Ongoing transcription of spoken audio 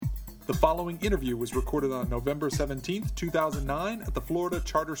The following interview was recorded on November 17, 2009 at the Florida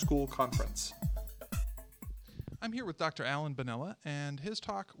Charter School Conference. I'm here with Dr. Alan Bonella, and his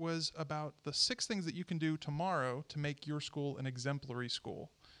talk was about the 6 things that you can do tomorrow to make your school an exemplary school.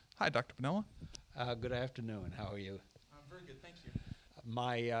 Hi, Dr. Bonella. Good afternoon. How are you? I'm very good, thank you.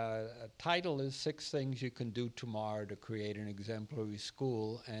 My title is 6 Things You Can Do Tomorrow to Create an Exemplary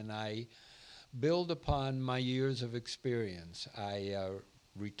School, and I build upon my years of experience. I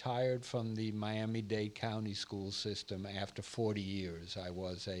retired from the Miami-Dade County school system after 40 years. I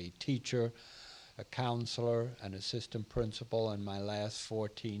was a teacher, a counselor, an assistant principal, and my last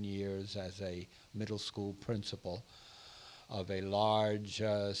 14 years as a middle school principal of a large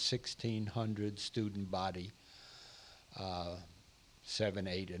 1,600 student body, 6,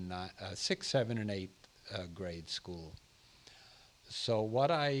 7, and 8 grade school. So what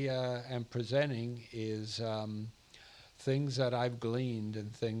I am presenting is things that I've gleaned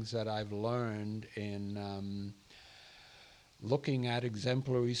and things that I've learned in looking at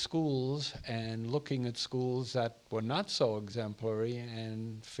exemplary schools and looking at schools that were not so exemplary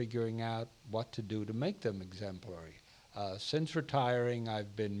and figuring out what to do to make them exemplary. Since retiring,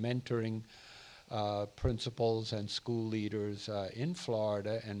 I've been mentoring principals and school leaders in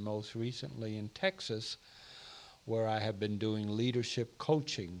Florida and most recently in Texas, where I have been doing leadership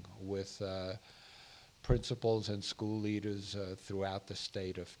coaching with principals and school leaders throughout the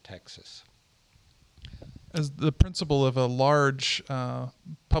state of Texas. As the principal of a large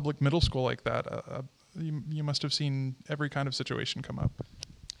public middle school like that, you must have seen every kind of situation come up.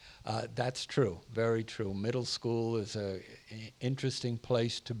 That's true, very true. Middle school is an interesting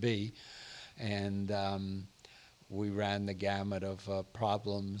place to be, and we ran the gamut of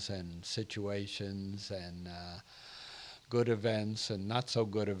problems and situations and good events and not so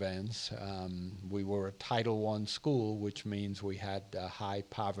good events. We were a Title I school, which means we had a high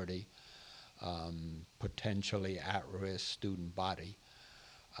poverty, potentially at-risk student body.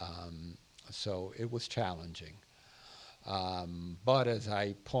 So it was challenging. But as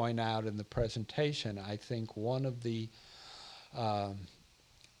I point out in the presentation, I think one of the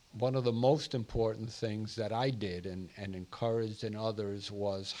most important things that I did and encouraged in others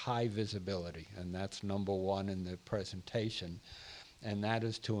was high visibility, and that's number 1 in the presentation, and that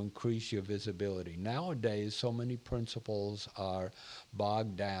is to increase your visibility. Nowadays, so many principals are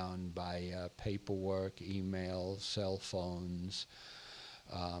bogged down by paperwork, emails, cell phones,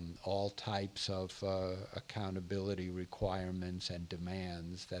 all types of accountability requirements and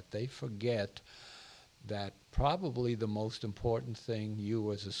demands that they forget that probably the most important thing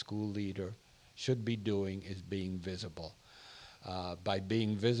you as a school leader should be doing is being visible. By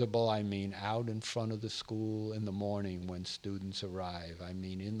being visible, I mean out in front of the school in the morning when students arrive. I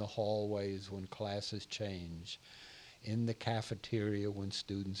mean in the hallways when classes change, in the cafeteria when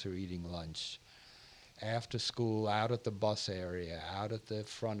students are eating lunch, after school, out at the bus area, out at the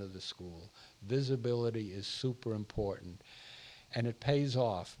front of the school. Visibility is super important. And it pays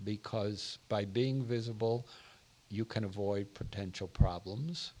off because by being visible, you can avoid potential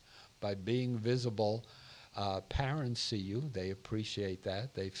problems. By being visible, parents see you. They appreciate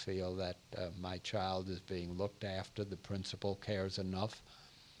that. They feel that my child is being looked after. The principal cares enough,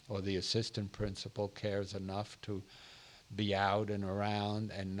 or the assistant principal cares enough to be out and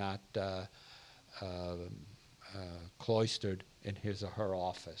around and not cloistered in his or her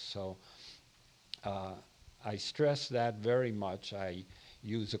office. So I stress that very much. I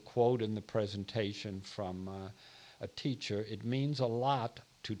use a quote in the presentation from a teacher. It means a lot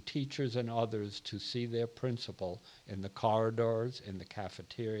to teachers and others to see their principal in the corridors, in the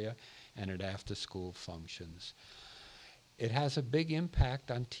cafeteria, and at after-school functions. It has a big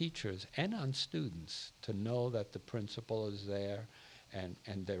impact on teachers and on students to know that the principal is there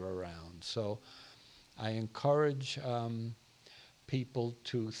and they're around. So I encourage people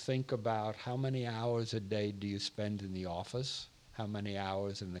to think about how many hours a day do you spend in the office, how many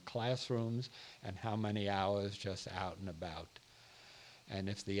hours in the classrooms, and how many hours just out and about. And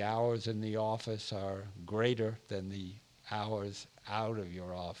if the hours in the office are greater than the hours out of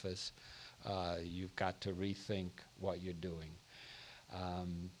your office, you've got to rethink what you're doing.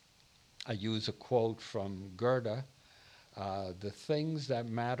 I use a quote from Goethe. The things that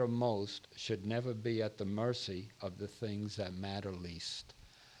matter most should never be at the mercy of the things that matter least.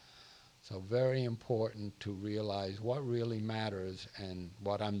 So very important to realize what really matters, and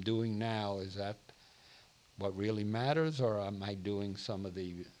what I'm doing now, is that what really matters, or am I doing some of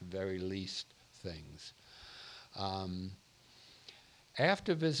the very least things?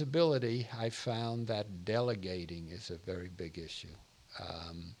 After visibility, I found that delegating is a very big issue.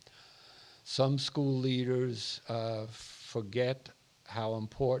 Some school leaders forget how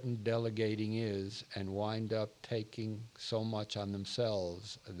important delegating is and wind up taking so much on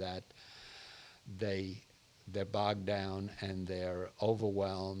themselves that they're bogged down and they're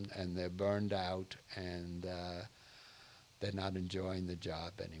overwhelmed and they're burned out and they're not enjoying the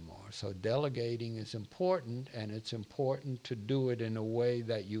job anymore. So delegating is important, and it's important to do it in a way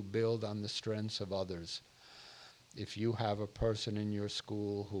that you build on the strengths of others. If you have a person in your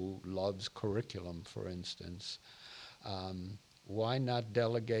school who loves curriculum, for instance, why not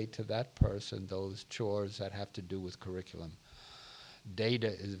delegate to that person those chores that have to do with curriculum? Data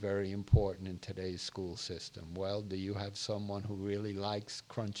is very important in today's school system. Well, do you have someone who really likes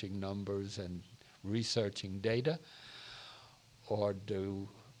crunching numbers and researching data? Or do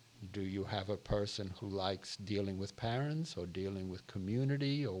you have a person who likes dealing with parents or dealing with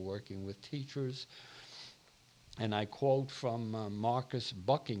community or working with teachers? And I quote from Marcus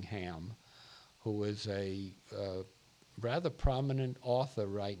Buckingham, who is a rather prominent author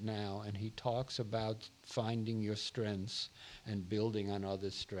right now, and he talks about finding your strengths and building on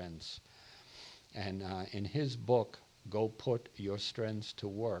others' strengths. And in his book, Go Put Your Strengths to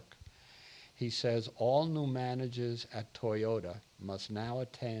Work, he says all new managers at Toyota must now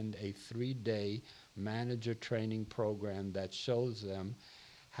attend a 3-day manager training program that shows them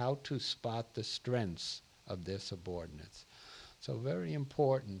how to spot the strengths of their subordinates. So very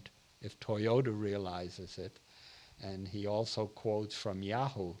important if Toyota realizes it. And he also quotes from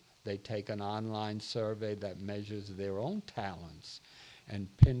Yahoo. They take an online survey that measures their own talents and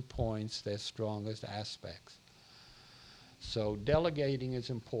pinpoints their strongest aspects. So delegating is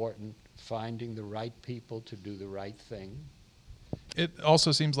important, finding the right people to do the right thing. It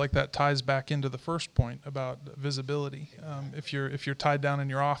also seems like that ties back into the first point about visibility. If you're tied down in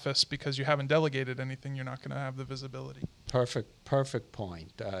your office because you haven't delegated anything, you're not going to have the visibility. Perfect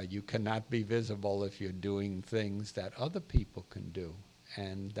point. You cannot be visible if you're doing things that other people can do,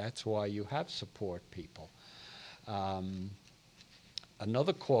 and that's why you have support people.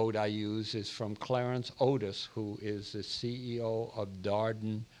 Another quote I use is from Clarence Otis, who is the CEO of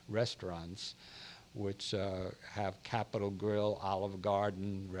Darden Restaurants, which have Capitol Grill, Olive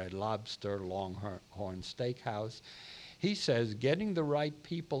Garden, Red Lobster, Longhorn Steakhouse. He says, getting the right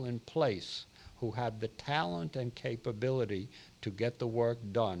people in place who have the talent and capability to get the work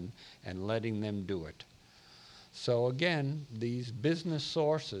done and letting them do it. So again, these business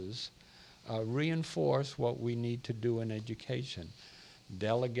sources reinforce what we need to do in education.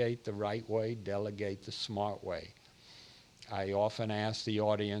 Delegate the right way, delegate the smart way. I often ask the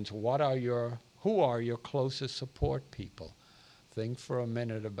audience, who are your closest support people? Think for a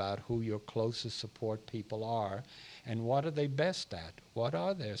minute about who your closest support people are and what are they best at? What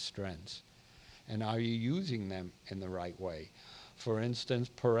are their strengths? And are you using them in the right way? For instance,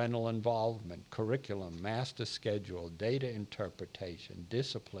 parental involvement, curriculum, master schedule, data interpretation,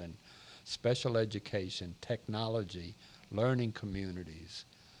 discipline, special education, technology, learning communities.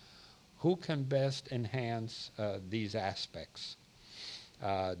 Who can best enhance these aspects?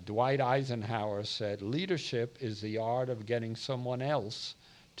 Dwight Eisenhower said, leadership is the art of getting someone else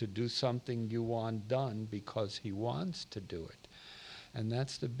to do something you want done because he wants to do it. And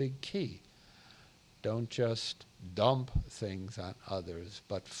that's the big key. Don't just dump things on others,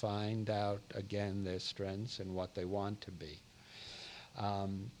 but find out, again, their strengths and what they want to be.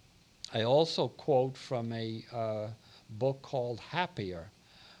 I also quote from a book called Happier,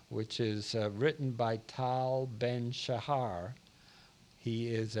 which is written by Tal Ben-Shahar. He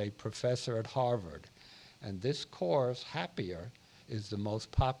is a professor at Harvard. And this course, Happier, is the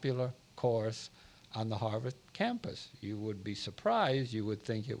most popular course on the Harvard campus. You would be surprised. You would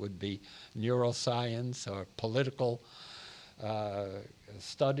think it would be neuroscience or political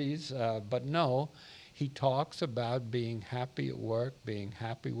studies, but no. He talks about being happy at work, being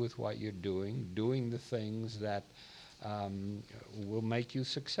happy with what you're doing the things that will make you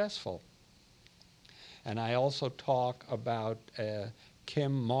successful. And I also talk about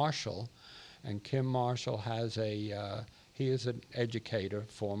Kim Marshall, and Kim Marshall has he is an educator,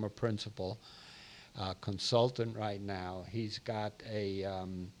 former principal, consultant right now. He's got a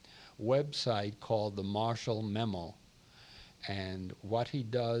website called the Marshall Memo, and what he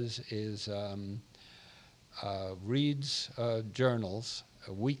does is reads journals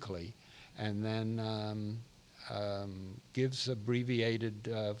weekly, and then gives abbreviated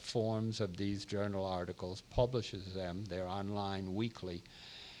forms of these journal articles, publishes them. They're online weekly.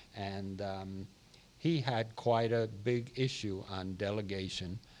 And he had quite a big issue on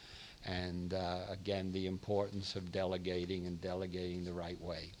delegation and, again, the importance of delegating and delegating the right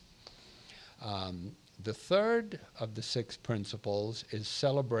way. The third of the 6 principles is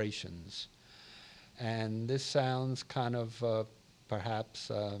celebrations. And this sounds kind of perhaps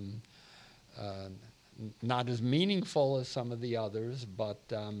not as meaningful as some of the others,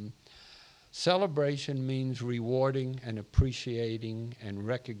 but celebration means rewarding and appreciating and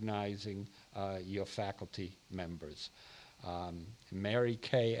recognizing your faculty members. Mary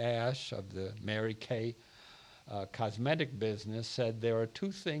Kay Ash of the Mary Kay cosmetic business said there are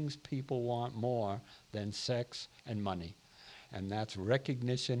two things people want more than sex and money, and that's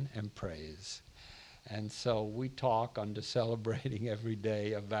recognition and praise. And so we talk under Celebrating every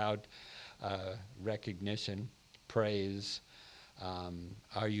day about recognition, praise.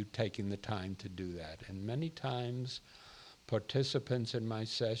 Are you taking the time to do that? And many times participants in my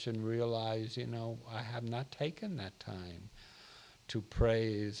session realize, I have not taken that time to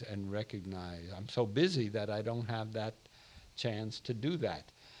praise and recognize. I'm so busy that I don't have that chance to do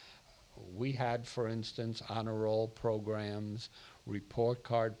that. We had, for instance, honor roll programs, report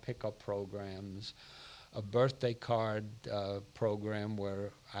card pickup programs, a birthday card program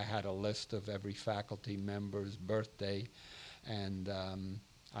where I had a list of every faculty member's birthday, and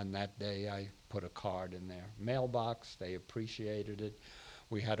on that day I put a card in their mailbox. They appreciated it.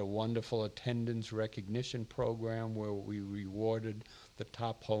 We had a wonderful attendance recognition program where we rewarded the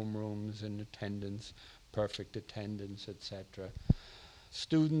top homerooms in attendance, perfect attendance, etc.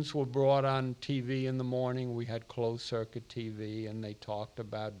 Students were brought on TV in the morning. We had closed circuit TV, and they talked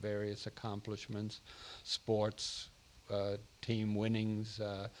about various accomplishments, sports, team winnings,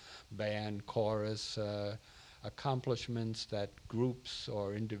 band, chorus, accomplishments that groups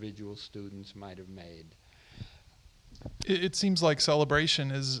or individual students might have made. It seems like celebration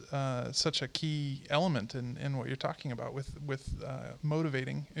is such a key element in what you're talking about with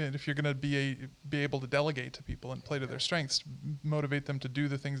motivating. And if you're going to be able to delegate to people and play to their strengths, motivate them to do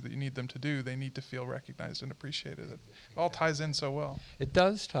the things that you need them to do, they need to feel recognized and appreciated. It all ties in so well. It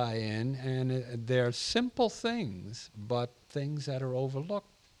does tie in, and they're simple things, but things that are overlooked.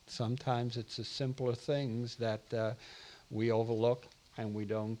 Sometimes it's the simpler things that we overlook and we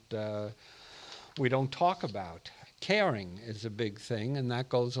don't talk about. Caring is a big thing, and that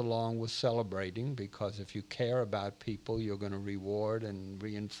goes along with celebrating, because if you care about people, you're going to reward and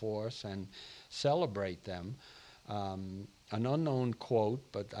reinforce and celebrate them. An unknown quote,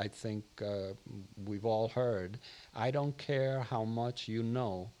 but I think we've all heard, "I don't care how much you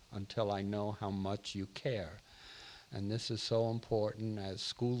know until I know how much you care." And this is so important as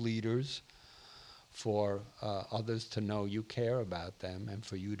school leaders for others to know you care about them and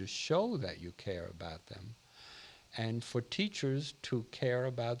for you to show that you care about them. And for teachers to care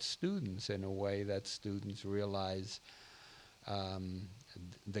about students in a way that students realize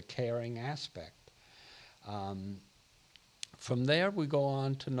the caring aspect. From there we go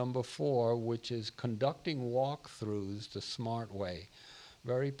on to number 4, which is conducting walkthroughs the smart way.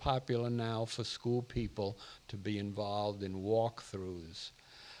 Very popular now for school people to be involved in walkthroughs.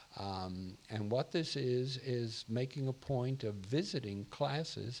 And what this is making a point of visiting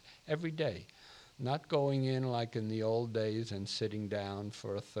classes every day. Not going in like in the old days and sitting down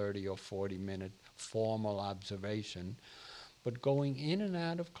for a 30 or 40-minute formal observation, but going in and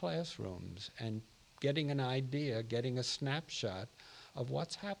out of classrooms and getting an idea, getting a snapshot of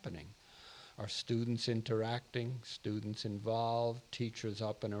what's happening. Are students interacting, students involved, teachers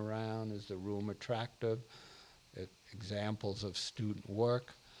up and around? Is the room attractive? Examples of student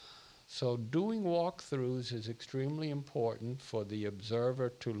work. So doing walkthroughs is extremely important for the observer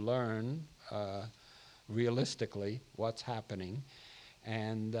to learn realistically what's happening,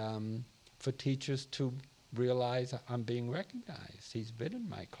 and for teachers to realize I'm being recognized. He's been in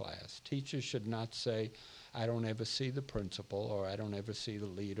my class. Teachers should not say, I don't ever see the principal, or I don't ever see the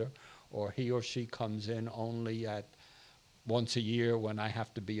leader, or he or she comes in only at once a year when I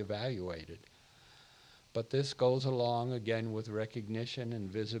have to be evaluated. But this goes along again with recognition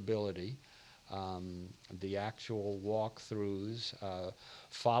and visibility. The actual walkthroughs,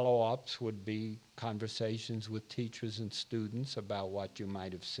 follow-ups would be conversations with teachers and students about what you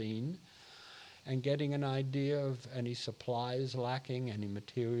might have seen, and getting an idea of any supplies lacking, any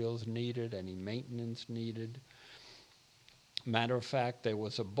materials needed, any maintenance needed. Matter of fact, there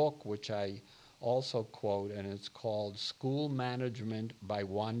was a book which I also quote, and it's called School Management by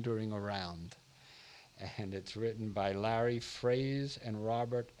Wandering Around. And it's written by Larry Fraz and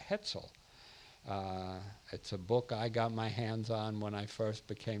Robert Hetzel. It's a book I got my hands on when I first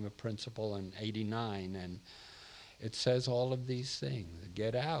became a principal in '89, and it says all of these things.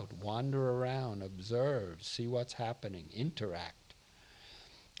 Get out, wander around, observe, see what's happening, interact.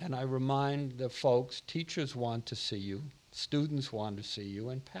 And I remind the folks, teachers want to see you, students want to see you,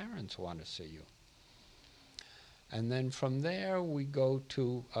 and parents want to see you. And then from there we go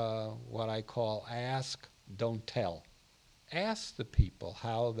to what I call ask, don't tell. ask the people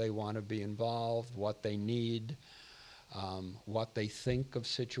how they want to be involved, what they need, what they think of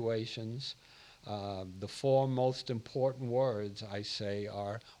situations. The four most important words, I say,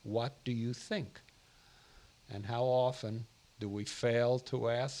 are, what do you think? And how often do we fail to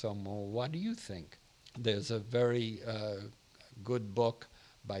ask someone, what do you think? There's a very good book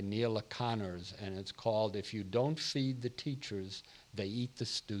by Neil O'Connors, and it's called If You Don't Feed the Teachers, They Eat the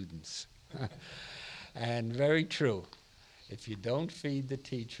Students. And very true. If you don't feed the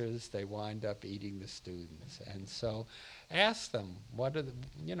teachers, they wind up eating the students. And so ask them, what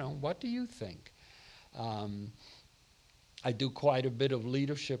do you think? I do quite a bit of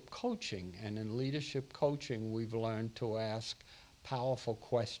leadership coaching, and in leadership coaching, we've learned to ask powerful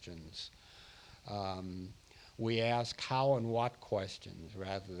questions. We ask how and what questions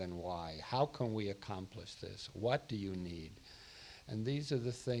rather than why. How can we accomplish this? What do you need? And these are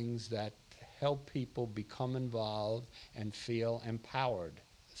the things that help people become involved and feel empowered.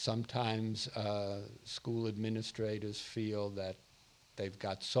 Sometimes school administrators feel that they've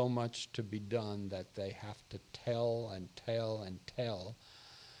got so much to be done that they have to tell and tell and tell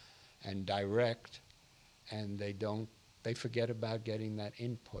and direct, and they forget about getting that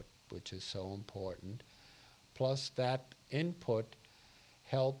input, which is so important. Plus, that input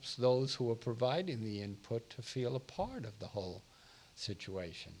helps those who are providing the input to feel a part of the whole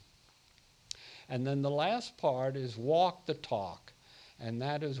situation. And then the last part is walk the talk, and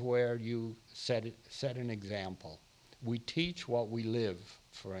that is where you set an example. We teach what we live,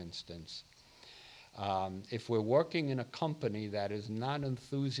 for instance. If we're working in a company that is not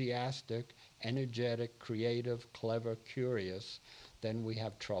enthusiastic, energetic, creative, clever, curious, then we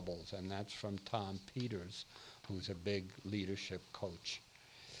have troubles, and that's from Tom Peters, who's a big leadership coach.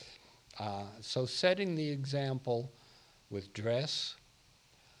 So setting the example with dress,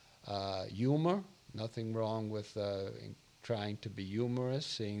 humor, nothing wrong with trying to be humorous,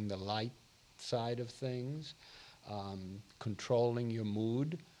 seeing the light side of things, controlling your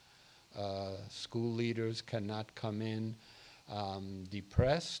mood. School leaders cannot come in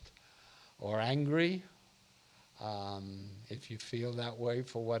depressed or angry. If you feel that way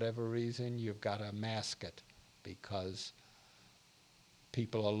for whatever reason, you've got to mask it, because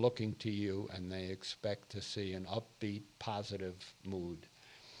people are looking to you and they expect to see an upbeat, positive mood.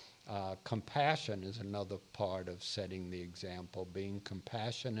 Compassion is another part of setting the example, being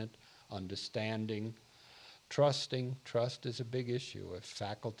compassionate, understanding, trusting. Trust is a big issue. If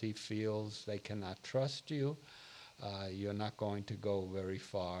faculty feels they cannot trust you, you're not going to go very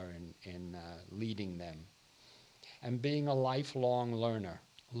far in leading them. And being a lifelong learner,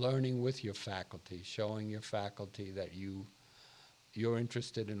 learning with your faculty, showing your faculty that you're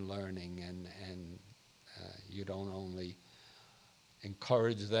interested in learning, and you don't only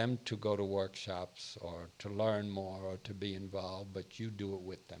encourage them to go to workshops or to learn more or to be involved, but you do it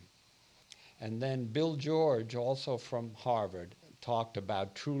with them. And then Bill George, also from Harvard, talked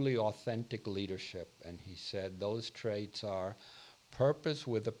about truly authentic leadership, and he said those traits are purpose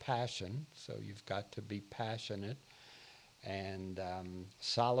with a passion, so you've got to be passionate, and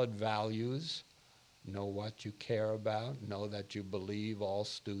solid values, know what you care about, know that you believe all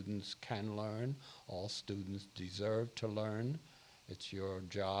students can learn, all students deserve to learn. It's your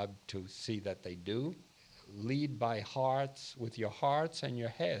job to see that they do. Lead by hearts, with your hearts and your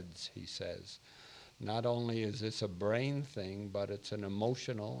heads, he says. Not only is this a brain thing, but it's an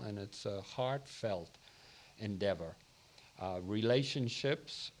emotional and it's a heartfelt endeavor.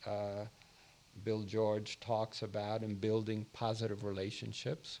 Relationships, Bill George talks about in building positive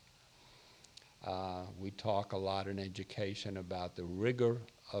relationships. We talk a lot in education about the rigor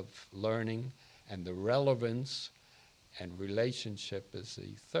of learning and the relevance, and relationship is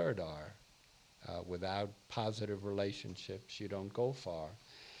the third R. Without positive relationships, you don't go far.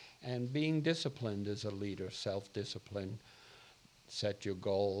 And being disciplined as a leader, self-discipline, set your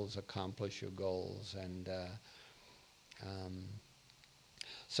goals, accomplish your goals. And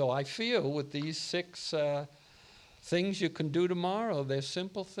so I feel with these 6 things you can do tomorrow, they're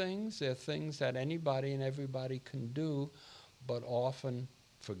simple things, they're things that anybody and everybody can do, but often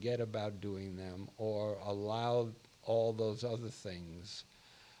forget about doing them or allow all those other things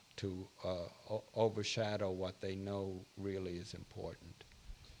to overshadow what they know really is important.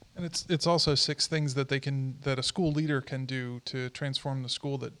 And it's also 6 things that that a school leader can do to transform the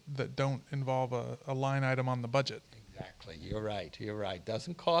school that don't involve a line item on the budget. Exactly. You're right.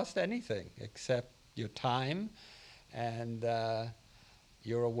 Doesn't cost anything except your time and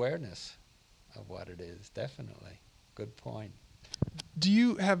your awareness of what it is. Definitely. Good point. Do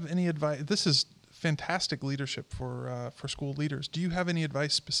you have any advice? This is fantastic leadership for school leaders. Do you have any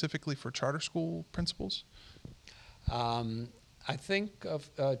advice specifically for charter school principals? I think of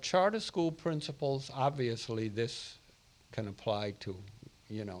charter school principals. Obviously, this can apply to,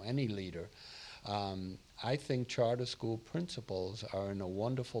 any leader. I think charter school principals are in a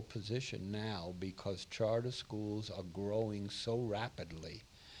wonderful position now because charter schools are growing so rapidly,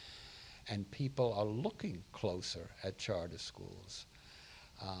 and people are looking closer at charter schools.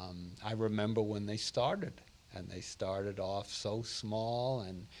 I remember when they started, and they started off so small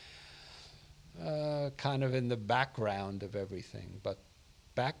and kind of in the background of everything. But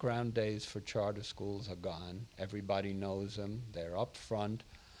background days for charter schools are gone. Everybody knows them. They're up front.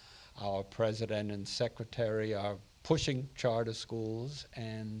 Our president and secretary are pushing charter schools.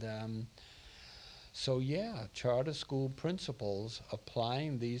 And charter school principals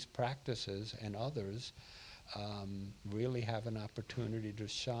applying these practices and others really have an opportunity to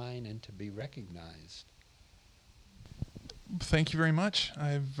shine and to be recognized. Thank you very much.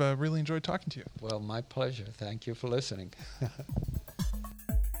 I've really enjoyed talking to you. Well, my pleasure. Thank you for listening.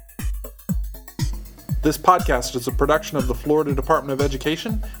 This podcast is a production of the Florida Department of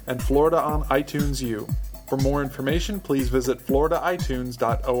Education and Florida on iTunes U. For more information, please visit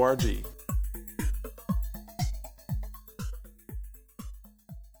floridaitunes.org.